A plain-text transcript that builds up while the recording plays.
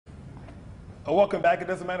Welcome back. It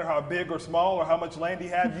doesn't matter how big or small or how much land you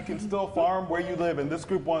have, you can still farm where you live. And this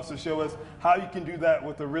group wants to show us how you can do that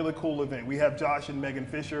with a really cool event. We have Josh and Megan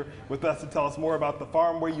Fisher with us to tell us more about the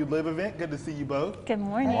Farm Where You Live event. Good to see you both. Good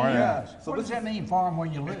morning. Yes. So what does that mean, farm where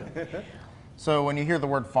you live? So when you hear the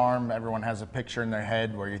word farm, everyone has a picture in their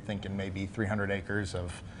head where you're thinking maybe 300 acres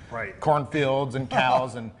of cornfields and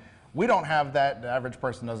cows, and we don't have that. The average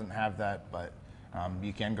person doesn't have that, but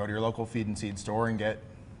you can go to your local feed and seed store and get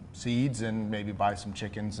seeds and maybe buy some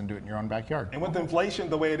chickens and do it in your own backyard. And with inflation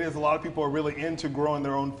the way it is, a lot of people are really into growing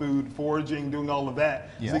their own food, foraging, doing all of that.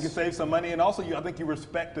 Yes. So you can save some money, and also I think you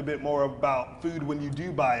respect a bit more about food when you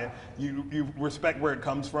do buy it. You respect where it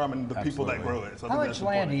comes from and the people that grow it. So How much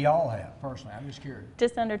land do y'all have, personally? I'm just curious.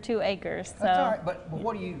 Just under 2 acres. So. That's all right, but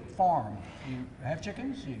what do you farm? You have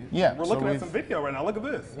chickens? Yeah. We're looking at some video right now. Look at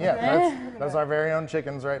this. Yeah, that's our very own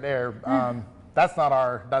chickens right there. That's not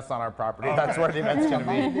our property. Okay. That's where the event's going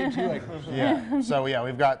to be. Yeah. So yeah,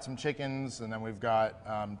 we've got some chickens, and then we've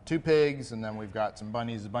got 2 pigs, and then we've got some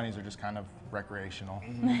bunnies. The bunnies are just kind of recreational.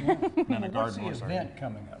 Mm-hmm. And what's the event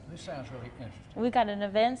coming up? This sounds really interesting. We've got an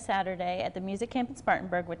event Saturday at the Music Camp in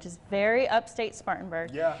Spartanburg, which is very upstate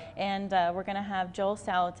Spartanburg. Yeah. And we're going to have Joel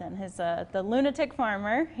Salatin, who's the lunatic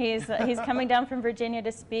farmer. He's coming down from Virginia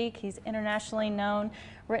to speak. He's internationally known,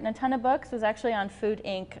 written a ton of books. Was actually on Food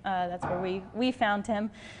Inc. That's where we found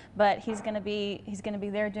him. But he's going to be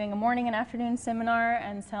there doing a morning and afternoon seminar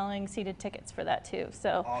and selling seated tickets for that too.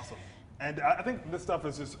 So awesome. And I think this stuff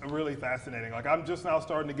is just really fascinating. Like, I'm just now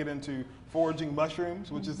starting to get into foraging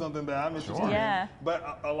mushrooms, which is something that I'm interested in.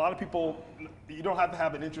 But a lot of people, you don't have to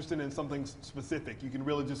have an interest in something specific. You can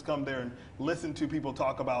really just come there and listen to people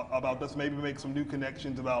talk about this, maybe make some new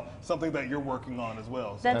connections about something that you're working on as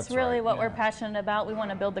well. So that's really what we're passionate about. We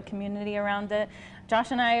want to build the community around it.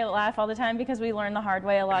 Josh and I laugh all the time because we learn the hard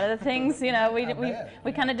way a lot of the things. You know,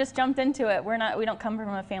 we kind of just jumped into it. We don't come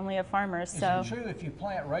from a family of farmers. So is it true if you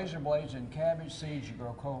plant razor blades and cabbage seeds, you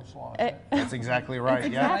grow coleslaw? That's exactly right. That's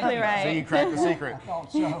exactly right. So you cracked the secret. I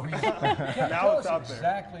thought so. Tell us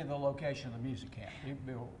exactly the location of the music camp.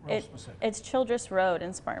 Be real specific. It's Childress Road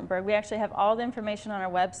in Spartanburg. We actually have all the information on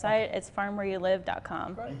our website. It's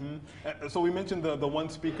farmwhereyoulive.com. So we mentioned the one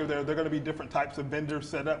speaker there. There are going to be different types of vendors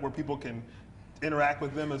set up where people can interact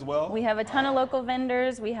with them as well? We have a ton of local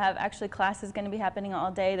vendors. We have actually classes going to be happening all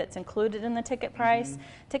day that's included in the ticket price.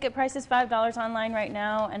 Ticket price is $5 online right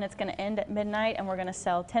now, and it's going to end at midnight, and we're going to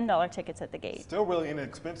sell $10 tickets at the gate. Still really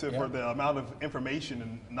inexpensive for the amount of information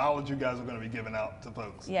and knowledge you guys are going to be giving out to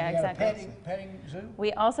folks. Yeah, exactly. Petting zoo?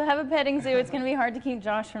 We also have a petting zoo. It's going to be hard to keep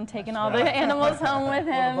Josh from taking all the animals home with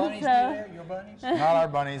him. Will the bunnies be there? Your bunnies? Not our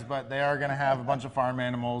bunnies, but they are going to have a bunch of farm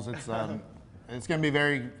animals. It's going to be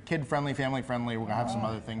very kid-friendly, family-friendly. We're going to have some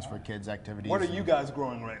other things for kids' activities. What are you guys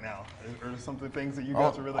growing right now? Or some of the things that you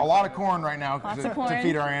guys are really A lot of corn right now to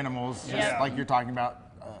feed our animals. Just like you're talking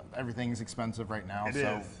about, everything's expensive right now.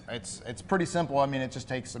 It's pretty simple. I mean, it just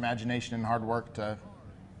takes imagination and hard work to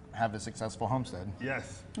have a successful homestead.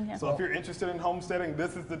 Yes. So if you're interested in homesteading,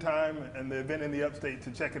 this is the time and the event in the upstate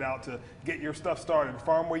to check it out, to get your stuff started.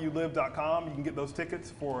 Farmwhereyoulive.com. You can get those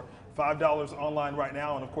tickets for $5 online right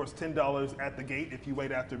now, and of course $10 at the gate if you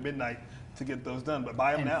wait after midnight to get those done. But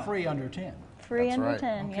buy them now. Free under 10. Free under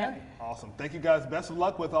 10, okay. Awesome. Thank you guys. Best of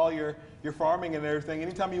luck with all your farming and everything.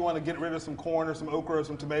 Anytime you want to get rid of some corn or some okra or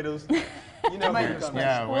some tomatoes, you know where you're coming.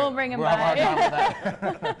 Yeah, we'll bring them by.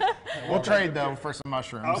 We'll trade though for some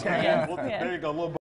mushrooms. Okay. There you go. A little